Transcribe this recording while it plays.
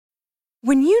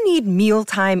When you need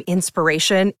mealtime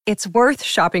inspiration, it's worth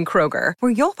shopping Kroger,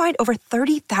 where you'll find over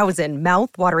 30,000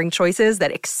 mouth-watering choices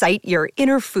that excite your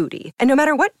inner foodie. And no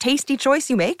matter what tasty choice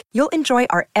you make, you'll enjoy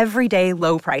our everyday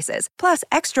low prices, plus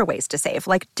extra ways to save,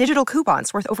 like digital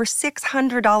coupons worth over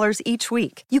 $600 each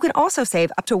week. You can also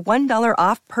save up to $1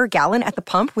 off per gallon at the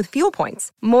pump with fuel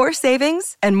points. More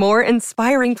savings and more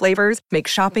inspiring flavors make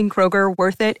shopping Kroger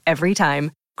worth it every time.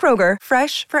 Kroger,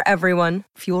 fresh for everyone.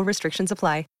 Fuel restrictions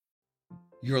apply.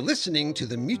 You're listening to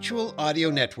the Mutual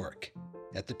Audio Network.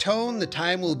 At the tone, the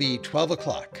time will be 12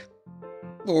 o'clock.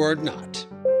 Or not.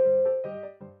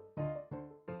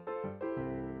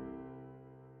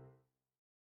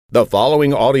 The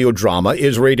following audio drama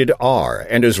is rated R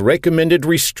and is recommended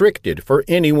restricted for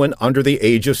anyone under the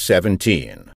age of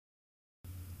 17.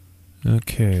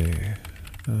 Okay.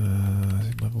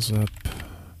 Levels up.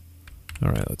 All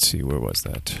right, let's see. Where was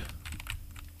that?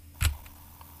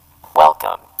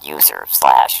 Welcome,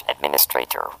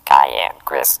 user/administrator Cayenne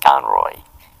Chris Conroy.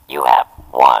 You have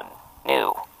one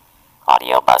new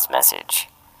audio bus message.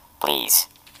 Please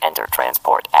enter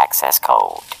transport access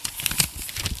code.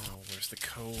 Oh, where's the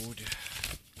code?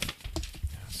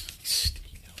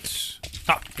 Sticky notes.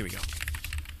 Ah, here we go.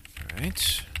 All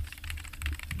right.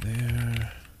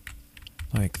 There.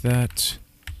 Like that.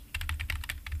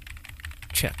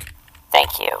 Check.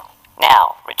 Thank you.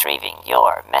 Now retrieving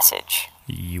your message.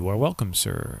 You are welcome,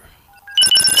 sir.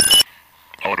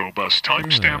 Autobus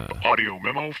timestamp audio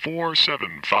memo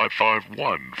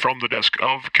 47551 from the desk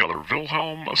of Keller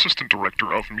Wilhelm, Assistant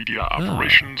Director of Media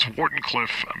Operations,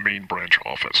 Wardenclyffe, Main Branch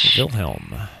Office.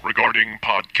 Wilhelm. Regarding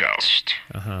podcast.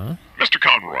 Mr.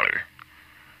 Conroy,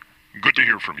 good to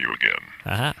hear from you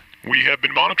again. We have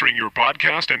been monitoring your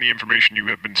podcast and the information you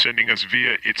have been sending us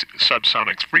via its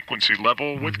subsonic frequency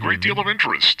level with great deal of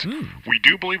interest. We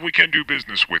do believe we can do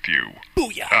business with you.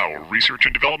 Booyah. Our research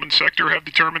and development sector have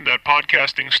determined that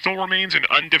podcasting still remains an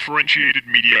undifferentiated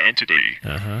media entity.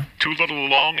 Too little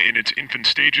along in its infant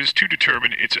stages to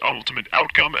determine its ultimate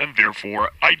outcome and therefore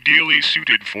ideally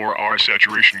suited for our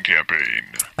saturation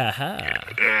campaign.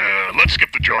 Let's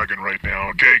skip the jargon right now,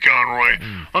 okay, Conroy?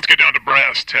 Let's get down to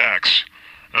brass tacks.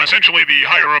 Essentially, the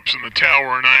higher-ups in the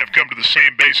tower and I have come to the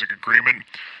same basic agreement.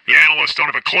 The analysts don't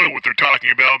have a clue what they're talking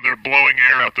about. They're blowing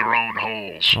air out their own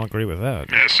holes. I'll agree with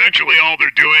that. Essentially, all they're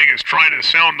doing is trying to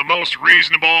sound the most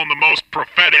reasonable and the most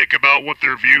prophetic about what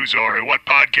their views are and what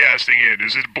podcasting is.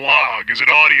 Is it blog? Is it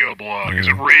audio blog? Is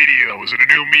it radio? Is it a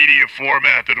new media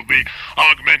format that'll be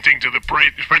augmenting to the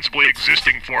principally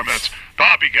existing formats?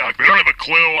 Poppycock. They don't have a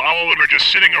clue. All of them are just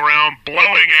sitting around,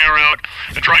 blowing air out,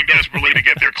 and trying desperately to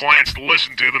get their clients to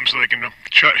listen to them so they can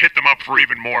hit them up for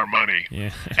even more money.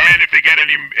 And if they get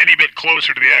any bit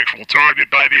closer to the actual target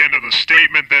by the end of the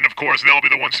statement, then of course they'll be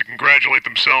the ones to congratulate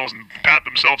themselves and pat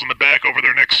themselves on the back over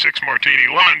their next 6-martini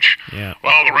lunch.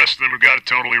 While the rest of them who got it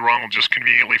totally wrong will just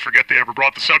conveniently forget they ever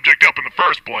brought the subject up in the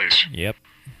first place.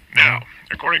 Now,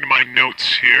 according to my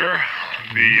notes here,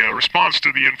 the response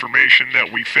to the information that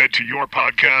we fed to your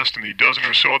podcast and the dozen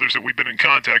or so others that we've been in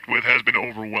contact with has been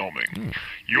overwhelming.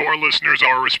 Your listeners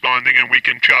are responding, and we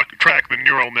can track the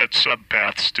neural net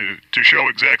subpaths to show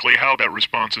exactly how that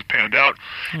response has panned out.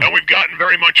 And we've gotten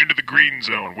very much into the green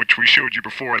zone, which we showed you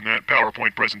before in that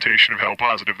PowerPoint presentation of how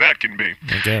positive that can be.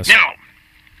 Now,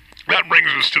 that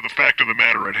brings us to the fact of the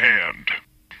matter at hand.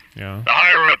 The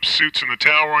higher-up suits in the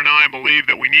tower and I believe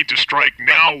that we need to strike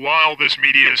now while this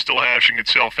media is still hashing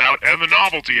itself out and the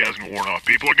novelty hasn't worn off.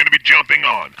 People are going to be jumping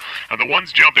on. And the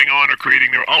ones jumping on are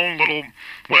creating their own little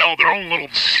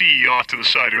sea off to the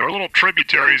side. There are little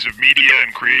tributaries of media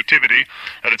and creativity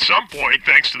that at some point,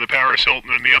 thanks to the Paris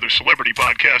Hilton and the other celebrity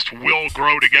podcasts, will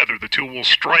grow together. The two will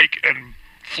strike and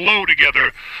flow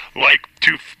together like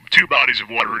two bodies of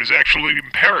water. It is actually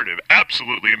imperative,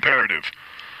 absolutely imperative,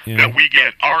 that we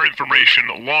get our information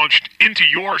launched into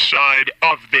your side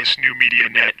of this new media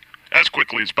net as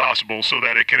quickly as possible so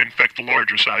that it can infect the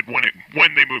larger side when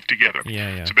they move together.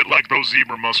 It's a bit like those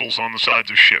zebra mussels on the sides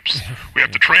of ships. We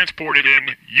have to transport it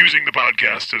in using the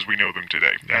podcasts as we know them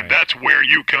today. And that's where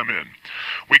you come in.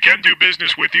 We can do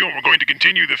business with you, and we're going to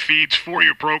continue the feeds for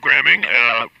your programming.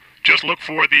 Just look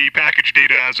for the package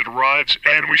data as it arrives,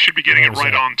 and we should be getting it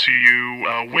right on to you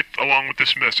along with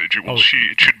this message.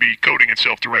 It should be coding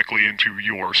itself directly into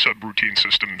your subroutine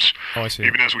systems,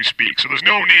 even as we speak. So there's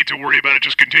no need to worry about it.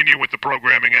 Just continue with the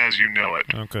programming as you know it.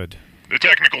 Good. The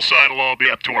technical side will all be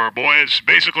up to our boys.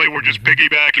 Basically, we're just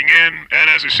piggybacking in,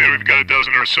 and as I said, we've got a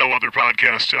dozen or so other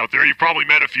podcasts out there. You've probably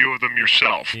met a few of them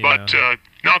yourself, but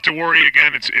not to worry.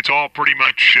 Again, it's all pretty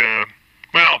much...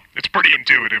 Well, it's pretty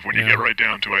intuitive when you get right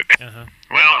down to it.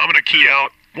 Well, I'm going to key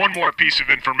out one more piece of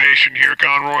information here,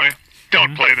 Conroy.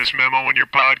 Don't play this memo in your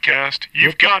podcast.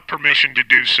 You've got permission to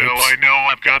do so. I know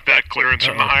I've got that clearance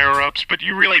from the higher-ups, but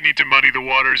you really need to muddy the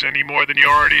waters any more than you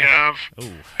already have.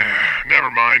 Never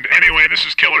mind. Anyway, this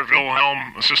is Killer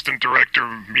Wilhelm, Assistant Director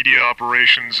of Media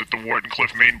Operations at the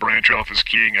Wharton-Cliff Main Branch Office,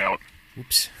 keying out.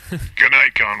 Oops. Good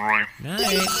night, Conroy.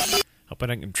 Night. Hope I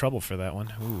don't get in trouble for that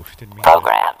one. Ooh, didn't mean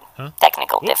Program. Huh?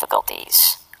 Technical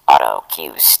difficulties. Auto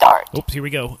cue start. Oops, here we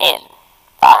go. In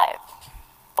 5,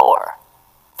 4,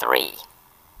 3,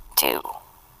 2,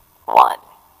 1.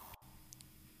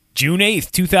 June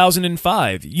 8th,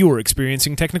 2005. You are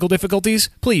experiencing technical difficulties.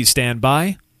 Please stand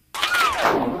by.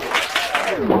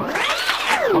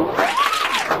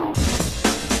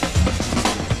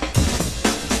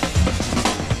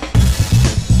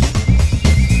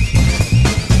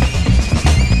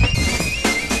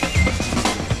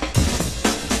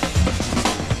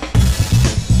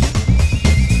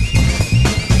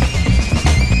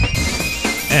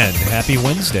 And happy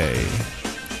Wednesday.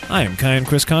 I am Kyan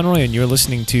Chris Conroy, and you're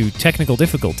listening to Technical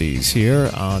Difficulties here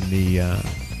on the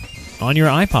on your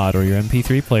iPod or your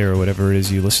MP3 player or whatever it is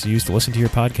you use to listen to your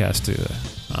podcast.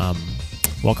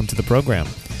 Welcome to the program.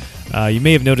 You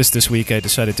may have noticed this week I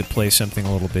decided to play something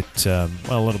a little bit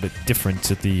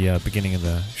different at the beginning of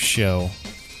the show.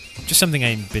 Just something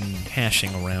I've been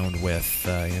hashing around with,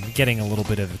 getting a little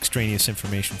bit of extraneous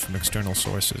information from external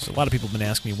sources. A lot of people have been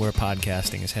asking me where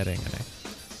podcasting is heading, and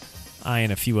I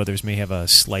and a few others may have a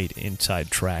slight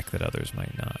inside track that others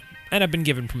might not. And I've been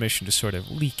given permission to sort of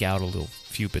leak out a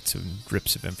few bits and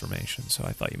drips of information, so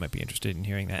I thought you might be interested in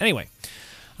hearing that. Anyway,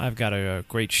 I've got a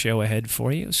great show ahead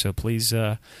for you, so please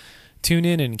tune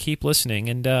in and keep listening.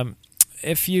 And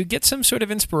if you get some sort of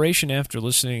inspiration after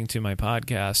listening to my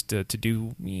podcast to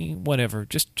do whatever,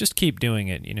 just keep doing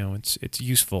it. You know, it's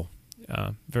useful,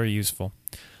 very useful.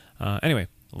 Anyway,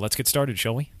 let's get started,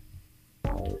 shall we?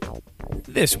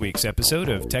 This week's episode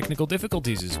of Technical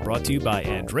Difficulties is brought to you by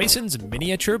Andrason's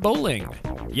Miniature Bowling.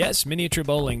 Yes, miniature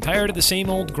bowling. Tired of the same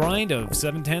old grind of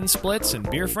 7-10 splits and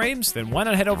beer frames? Then why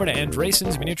not head over to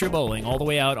Andrason's Miniature Bowling all the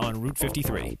way out on Route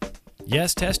 53.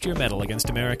 Yes, test your mettle against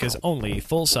America's only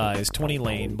full-size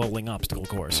 20-lane bowling obstacle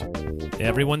course.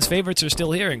 Everyone's favorites are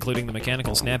still here, including the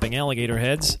mechanical snapping alligator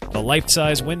heads, the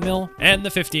life-size windmill, and the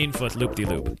 15-foot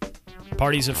loop-de-loop.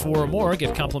 Parties of 4 or more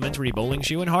get complimentary bowling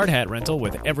shoe and hard hat rental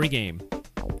with every game.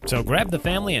 So grab the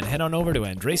family and head on over to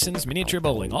Andrason's Miniature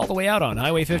Bowling all the way out on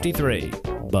Highway 53.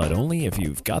 But only if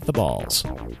you've got the balls.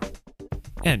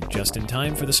 And just in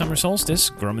time for the summer solstice,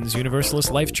 Grumman's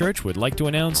Universalist Life Church would like to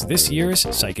announce this year's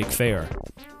Psychic Fair.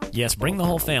 Yes, bring the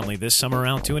whole family this summer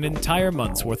out to an entire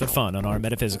month's worth of fun on our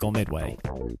Metaphysical Midway.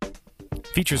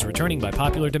 Features returning by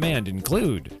popular demand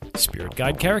include Spirit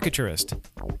Guide Caricaturist,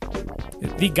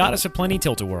 the Goddess of Plenty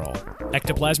Tilt-A-Whirl,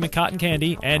 Ectoplasmic Cotton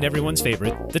Candy, and everyone's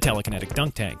favorite, the Telekinetic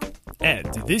Dunk Tank. And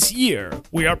this year,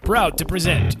 we are proud to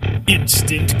present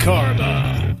Instant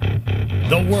Karma,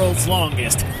 the world's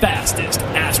longest, fastest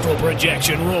astral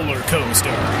projection roller coaster.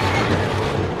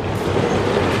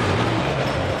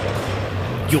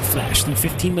 You'll flash through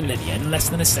 15 millennia in less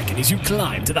than a second as you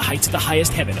climb to the heights of the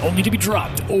highest heaven, only to be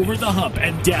dropped over the hump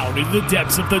and down into the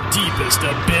depths of the deepest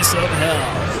abyss of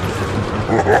hell.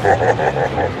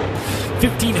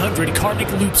 1,500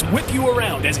 karmic loops whip you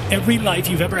around as every life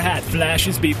you've ever had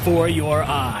flashes before your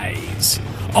eyes,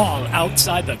 all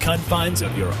outside the confines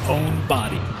of your own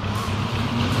body.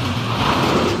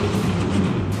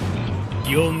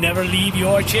 You'll never leave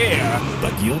your chair,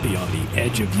 but you'll be on the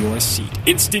edge of your seat.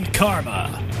 Instant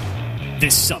Karma.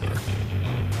 This summer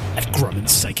at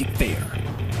Grumman's Psychic Fair.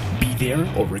 Be there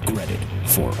or regret it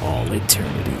for all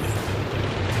eternity.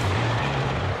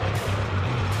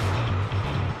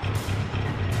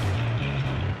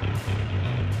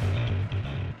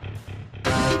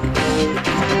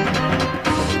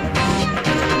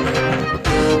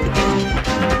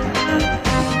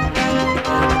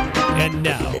 And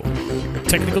now,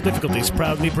 Technical Difficulties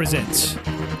proudly presents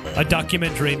a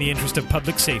documentary in the interest of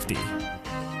public safety.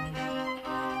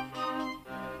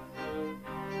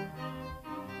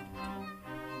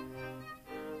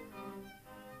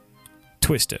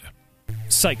 Twister,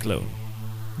 Cyclone,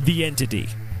 The Entity,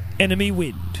 Enemy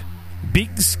Wind,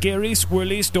 Big Scary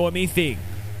Swirly Stormy Thing.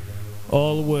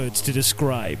 All words to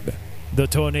describe the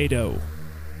tornado,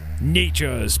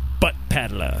 nature's butt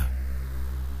paddler.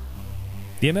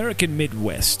 The American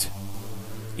Midwest.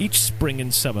 Each spring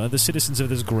and summer, the citizens of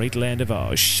this great land of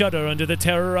ours shudder under the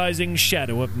terrorizing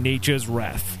shadow of nature's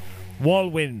wrath. Wall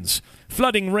winds,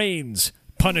 flooding rains,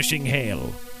 punishing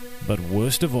hail. But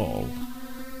worst of all,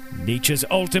 nature's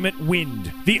ultimate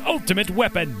wind, the ultimate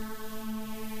weapon,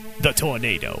 the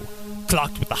tornado.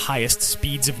 Clocked with the highest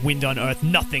speeds of wind on Earth,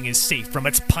 nothing is safe from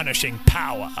its punishing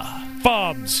power.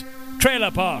 Farms,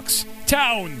 trailer parks,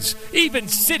 towns, even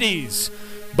cities,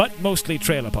 but mostly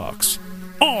trailer parks.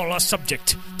 All are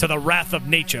subject to the wrath of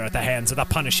nature at the hands of the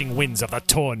punishing winds of the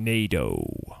tornado.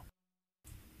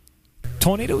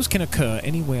 Tornadoes can occur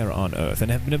anywhere on Earth and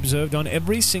have been observed on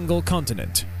every single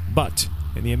continent. But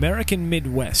in the American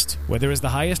Midwest, where there is the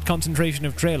highest concentration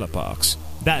of trailer parks,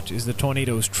 that is the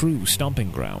tornado's true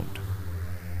stomping ground.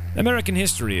 American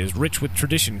history is rich with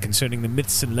tradition concerning the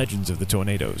myths and legends of the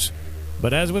tornadoes.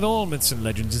 But as with all myths and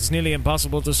legends, it's nearly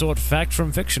impossible to sort fact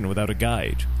from fiction without a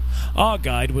guide. Our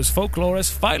guide was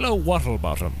folklorist Philo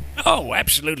Wattlebottom. Oh,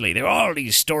 absolutely. There are all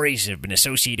these stories that have been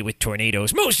associated with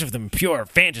tornadoes, most of them pure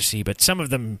fantasy, but some of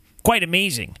them quite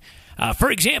amazing.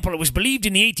 For example, it was believed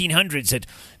in the 1800s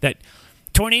that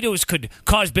tornadoes could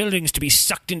cause buildings to be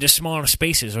sucked into smaller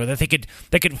spaces, or that they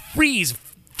could freeze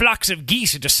flocks of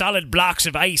geese into solid blocks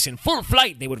of ice in full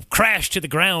flight. They would crash to the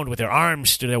ground with their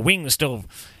arms, to their wings still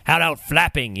out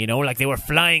flapping, like they were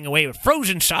flying away with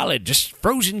frozen solid, just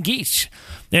frozen geese.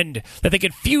 And that they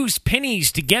could fuse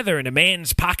pennies together in a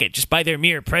man's pocket just by their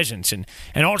mere presence, and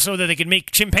also that they could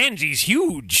make chimpanzees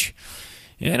huge.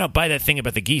 Yeah, don't buy that thing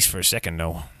about the geese for a second,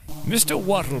 though. Mr.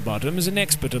 Wattlebottom is an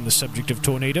expert on the subject of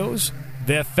tornadoes.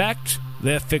 They're fact,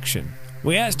 they're fiction.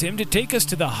 We asked him to take us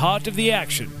to the heart of the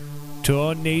action.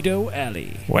 Tornado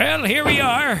Alley. Well, here we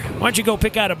are. Why don't you go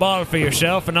pick out a ball for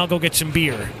yourself, and I'll go get some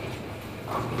beer.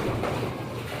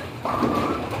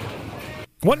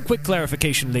 One quick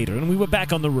clarification later, and we were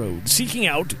back on the road, seeking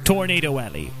out Tornado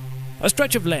Alley. A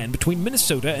stretch of land between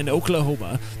Minnesota and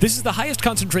Oklahoma, this is the highest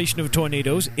concentration of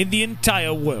tornadoes in the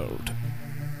entire world.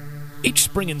 Each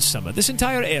spring and summer, this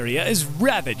entire area is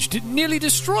ravaged, nearly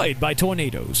destroyed by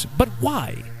tornadoes. But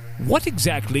why? What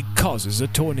exactly causes a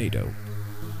tornado?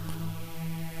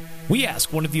 We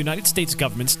ask one of the United States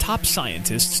government's top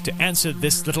scientists to answer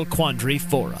this little quandary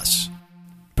for us.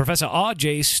 Professor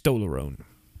R.J. Stolarone.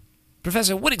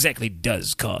 Professor, what exactly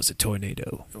does cause a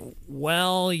tornado?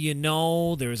 Well,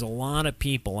 there's a lot of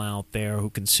people out there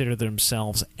who consider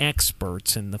themselves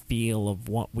experts in the field of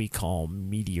what we call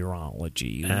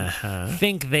meteorology.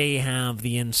 Think they have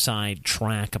the inside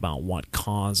track about what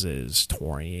causes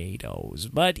tornadoes.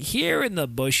 But here in the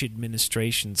Bush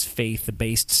administration's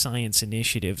faith-based science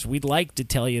initiatives, we'd like to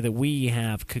tell you that we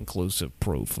have conclusive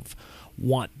proof of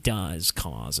what does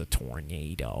cause a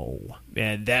tornado.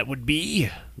 And that would be?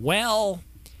 Well,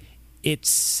 it's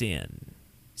sin.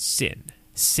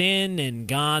 Sin and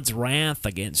God's wrath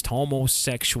against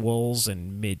homosexuals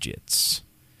and midgets.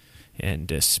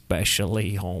 And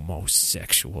especially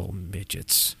homosexual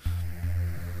midgets.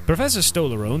 Professor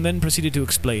Stolarone then proceeded to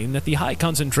explain that the high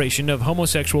concentration of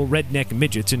homosexual redneck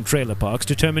midgets in trailer parks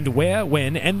determined where,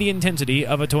 when, and the intensity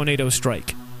of a tornado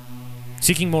strike.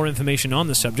 Seeking more information on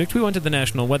the subject, we went to the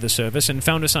National Weather Service and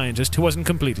found a scientist who wasn't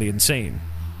completely insane.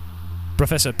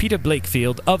 Professor Peter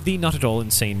Blakefield of the Not At All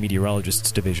Insane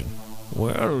Meteorologists Division.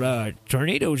 Well,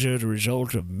 tornadoes are the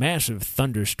result of massive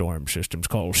thunderstorm systems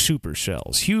called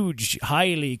supercells. Huge,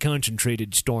 highly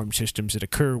concentrated storm systems that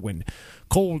occur when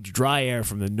cold, dry air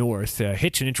from the north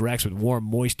hits and interacts with warm,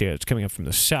 moist air that's coming up from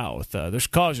the south. This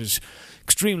causes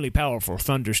extremely powerful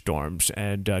thunderstorms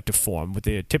and to form with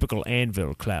a typical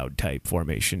anvil cloud type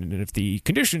formation. And if the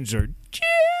conditions are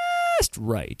just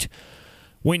right,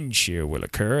 wind shear will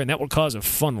occur, and that will cause a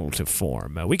funnel to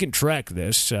form. We can track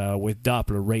this with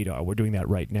Doppler radar. We're doing that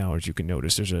right now, as you can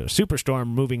notice. There's a superstorm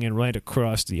moving in right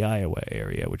across the Iowa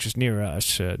area, which is near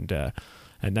us, and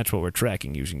that's what we're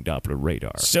tracking using Doppler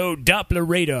radar. So Doppler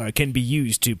radar can be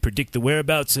used to predict the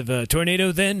whereabouts of a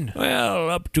tornado, then? Well,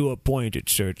 up to a point it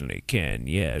certainly can,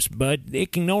 yes, but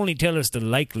it can only tell us the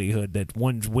likelihood that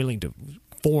one's willing to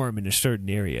form in a certain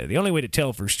area. The only way to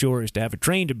tell for sure is to have a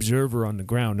trained observer on the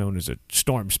ground known as a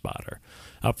storm spotter.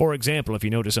 For example, if you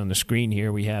notice on the screen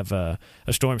here, we have a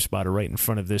storm spotter right in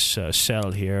front of this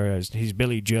cell here. He's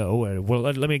Billy Joe. Well,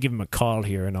 let me give him a call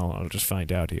here, and I'll just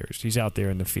find out here. He's out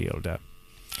there in the field.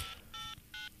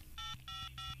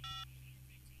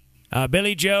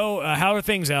 Billy Joe, how are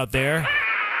things out there?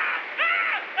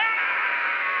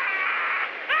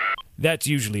 That's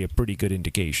usually a pretty good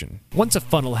indication. Once a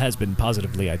funnel has been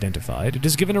positively identified, it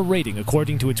is given a rating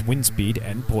according to its wind speed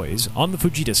and poise on the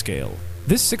Fujita scale.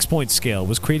 This 6-point scale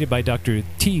was created by Dr.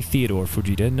 T. Theodore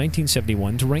Fujita in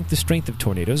 1971 to rank the strength of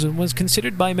tornadoes and was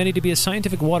considered by many to be a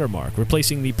scientific watermark,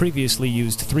 replacing the previously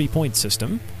used 3-point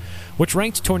system, which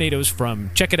ranked tornadoes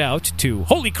from check it out to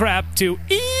holy crap to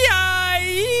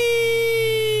EIE.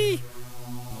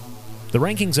 The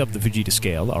rankings of the Fujita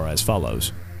scale are as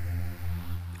follows.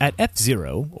 At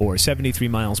F0, or 73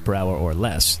 miles per hour or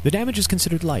less, the damage is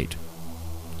considered light.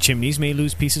 Chimneys may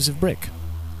lose pieces of brick.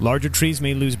 Larger trees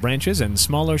may lose branches, and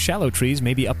smaller, shallow trees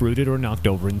may be uprooted or knocked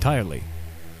over entirely.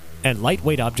 And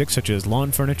lightweight objects such as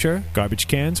lawn furniture, garbage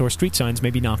cans, or street signs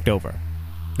may be knocked over.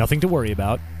 Nothing to worry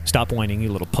about. Stop whining,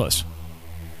 you little puss.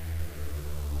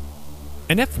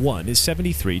 An F1 is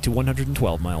 73 to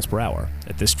 112 miles per hour.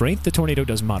 At this strength, the tornado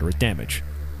does moderate damage.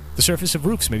 The surface of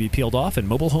roofs may be peeled off, and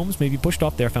mobile homes may be pushed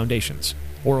off their foundations,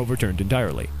 or overturned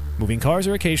entirely. Moving cars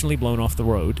are occasionally blown off the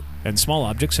road, and small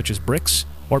objects such as bricks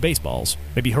or baseballs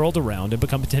may be hurled around and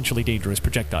become potentially dangerous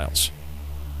projectiles.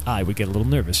 I would get a little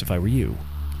nervous if I were you.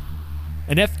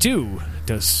 An F2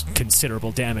 does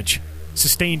considerable damage.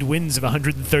 Sustained winds of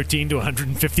 113 to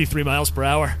 153 miles per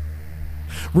hour.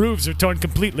 Roofs are torn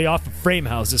completely off of frame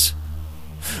houses.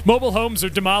 Mobile homes are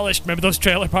demolished. Remember those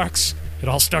trailer parks? It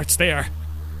all starts there.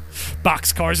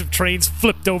 Boxcars of trains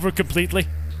flipped over completely.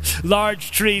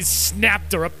 Large trees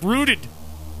snapped or uprooted.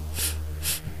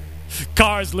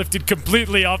 Cars lifted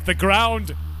completely off the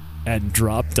ground and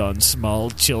dropped on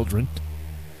small children.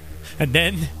 And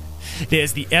then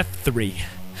there's the F3.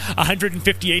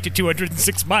 158 to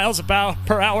 206 miles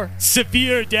per hour.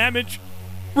 Severe damage.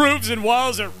 Roofs and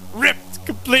walls are ripped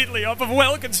completely off of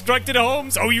well-constructed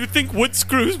homes. Oh, you think wood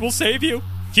screws will save you?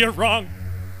 You're wrong.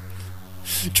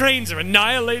 Trains are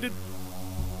annihilated.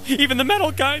 Even the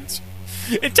metal kinds.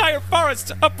 Entire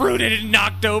forests uprooted and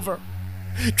knocked over.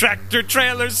 Tractor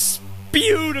trailers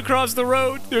spewed across the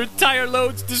road. Their entire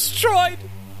loads destroyed.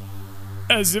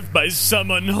 As if by some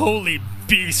unholy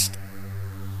beast.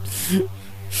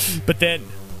 But then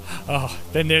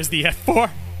there's the F4.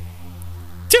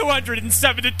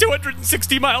 207 to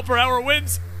 260 mile per hour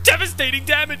winds. Devastating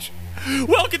damage.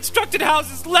 Well-constructed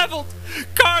houses leveled.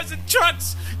 Cars and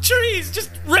trucks. Trees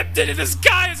just ripped into the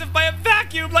sky as if by a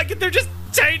vacuum, like they're just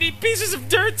tiny pieces of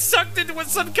dirt sucked into with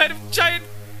some kind of giant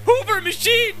Hoover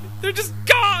machine. They're just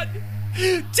gone.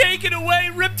 Taken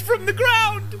away, ripped from the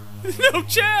ground. No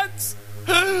chance.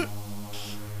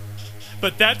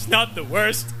 But that's not the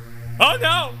worst. Oh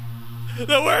no!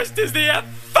 The worst is the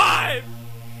F5!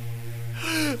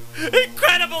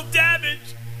 Incredible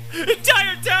damage!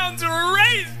 Entire towns are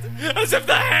erased! As if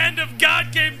the hand of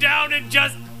God came down and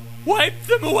just wiped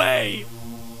them away!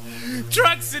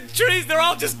 Trucks and trees, they're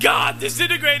all just gone,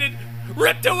 disintegrated,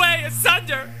 ripped away,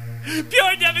 asunder!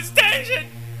 Pure devastation!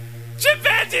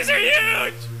 Chimpanzees are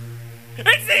huge!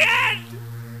 It's the end!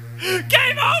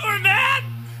 Game over, man!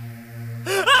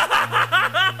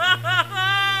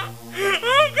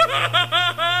 Oh,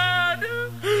 God!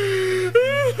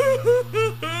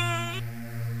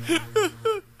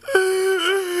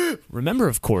 Remember,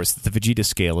 of course, that the Vegeta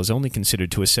scale is only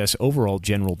considered to assess overall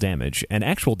general damage, and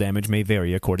actual damage may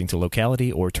vary according to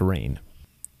locality or terrain.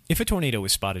 If a tornado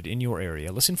is spotted in your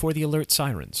area, listen for the alert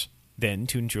sirens. Then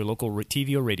tune to your local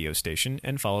TV or radio station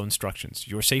and follow instructions.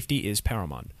 Your safety is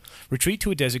paramount. Retreat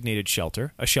to a designated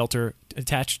shelter, a shelter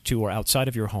attached to or outside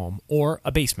of your home, or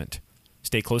a basement.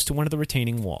 Stay close to one of the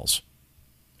retaining walls.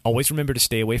 Always remember to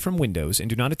stay away from windows and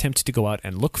do not attempt to go out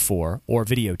and look for or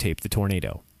videotape the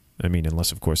tornado. I mean,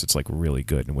 unless, of course, it's like really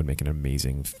good and would make an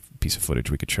amazing piece of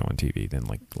footage we could show on TV, then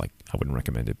like I wouldn't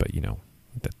recommend it, but you know,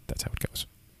 that's how it goes.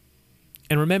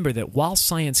 And remember that while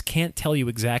science can't tell you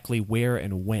exactly where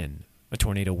and when a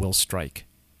tornado will strike,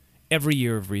 every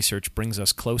year of research brings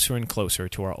us closer and closer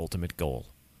to our ultimate goal,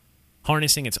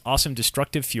 harnessing its awesome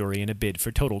destructive fury in a bid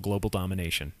for total global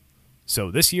domination. So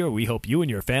this year, we hope you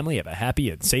and your family have a happy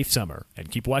and safe summer,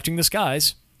 and keep watching the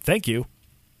skies. Thank you.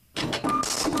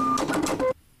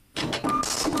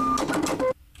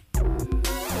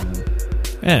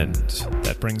 And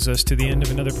that brings us to the end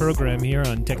of another program here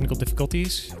on Technical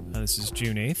Difficulties. This is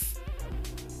June 8th.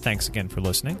 Thanks again for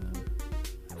listening.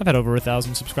 I've had over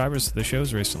 1,000 subscribers to the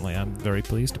shows recently. I'm very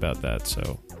pleased about that,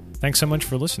 so thanks so much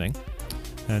for listening.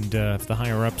 And if the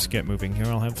higher-ups get moving here,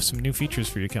 I'll have some new features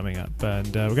for you coming up.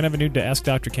 And we're going to have a new Ask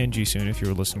Dr. Kenji soon, if you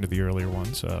were listening to the earlier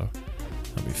one, so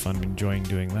that'll be fun. I'm enjoying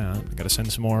doing that. I've got to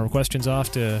send some more questions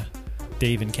off to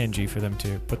Dave and Kenji for them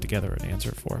to put together an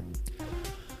answer for.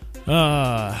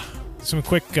 Some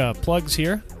quick plugs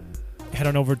here. Head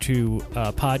on over to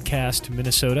Podcast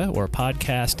Minnesota, or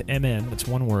podcastmn, that's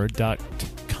one word,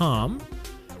 .com,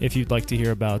 if you'd like to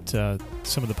hear about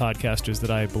some of the podcasters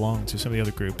that I belong to, some of the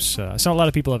other groups. So a lot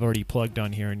of people I've already plugged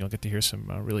on here, and you'll get to hear some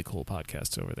really cool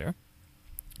podcasts over there.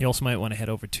 You also might want to head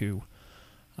over to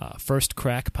First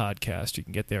Crack Podcast. You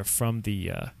can get there from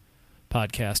the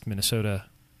Podcast Minnesota,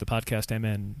 the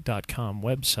podcastmn.com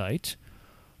website,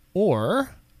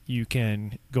 or you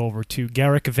can go over to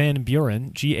Garrick Van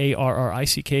Buren,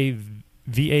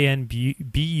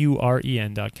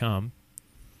 GarrickVanBuren.com.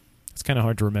 It's kind of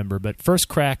hard to remember, but First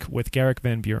Crack with Garrick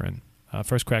Van Buren,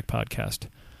 First Crack Podcast.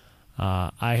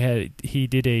 He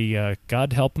did a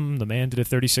God help him, the man did a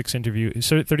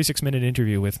 36-minute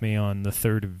interview with me on the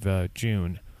 3rd of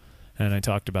June, and I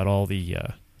talked about all the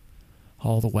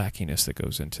wackiness that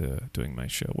goes into doing my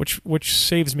show, which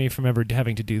saves me from ever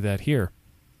having to do that here.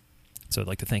 So I'd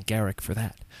like to thank Garrick for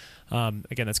that.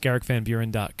 Again, that's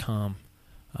GarrickVanBuren.com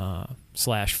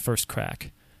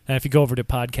 /firstcrack. And if you go over to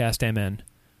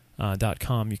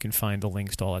podcastmn.com, you can find the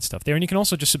links to all that stuff there. And you can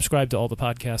also just subscribe to all the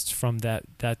podcasts from that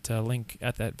link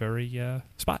at that very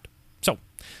spot. So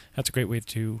that's a great way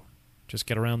to just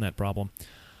get around that problem.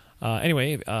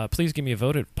 Anyway, please give me a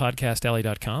vote at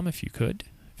podcastalley.com if you could.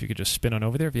 If you could just spin on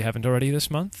over there if you haven't already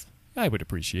this month, I would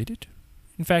appreciate it.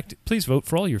 In fact, please vote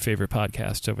for all your favorite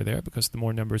podcasts over there, because the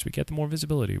more numbers we get, the more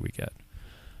visibility we get.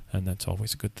 And that's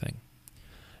always a good thing.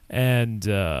 And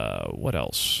what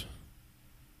else?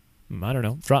 I don't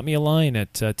know. Drop me a line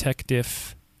at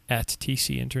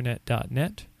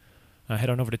techdiff@tcinternet.net. Head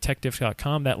on over to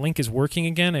techdiff.com. That link is working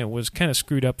again. It was kind of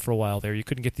screwed up for a while there. You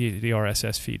couldn't get the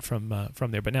RSS feed from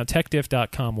there. But now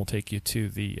techdiff.com will take you to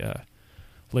the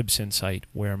Libsyn site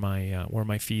where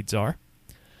my feeds are.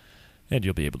 And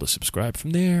you'll be able to subscribe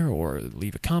from there, or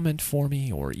leave a comment for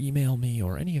me, or email me,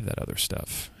 or any of that other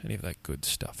stuff, any of that good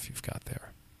stuff you've got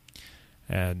there.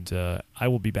 And I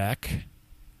will be back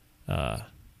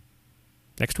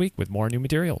next week with more new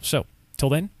material. So, till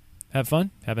then, have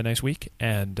fun, have a nice week,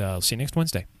 and I'll see you next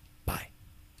Wednesday. Bye.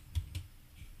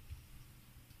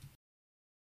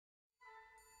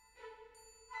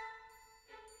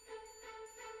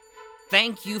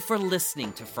 Thank you for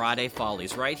listening to Friday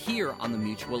Follies right here on the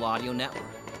Mutual Audio Network.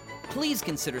 Please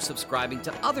consider subscribing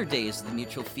to other days of the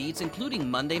Mutual feeds, including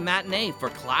Monday Matinee for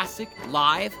classic,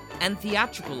 live, and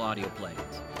theatrical audio plays,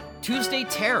 Tuesday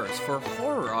Terrors for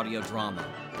horror audio drama,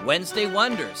 Wednesday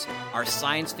Wonders, our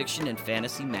science fiction and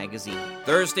fantasy magazine,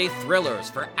 Thursday Thrillers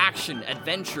for action,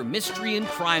 adventure, mystery, and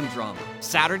crime drama,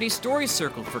 Saturday Story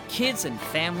Circle for kids and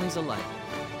families alike,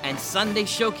 and Sunday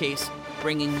Showcase,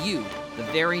 bringing you the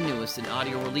very newest in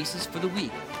audio releases for the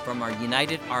week from our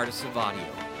United Artists of Audio,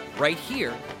 right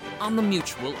here on the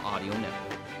Mutual Audio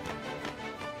Network.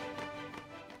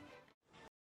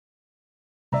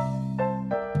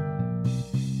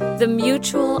 The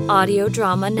Mutual Audio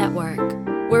Drama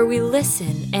Network, where we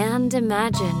listen and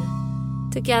imagine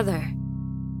together.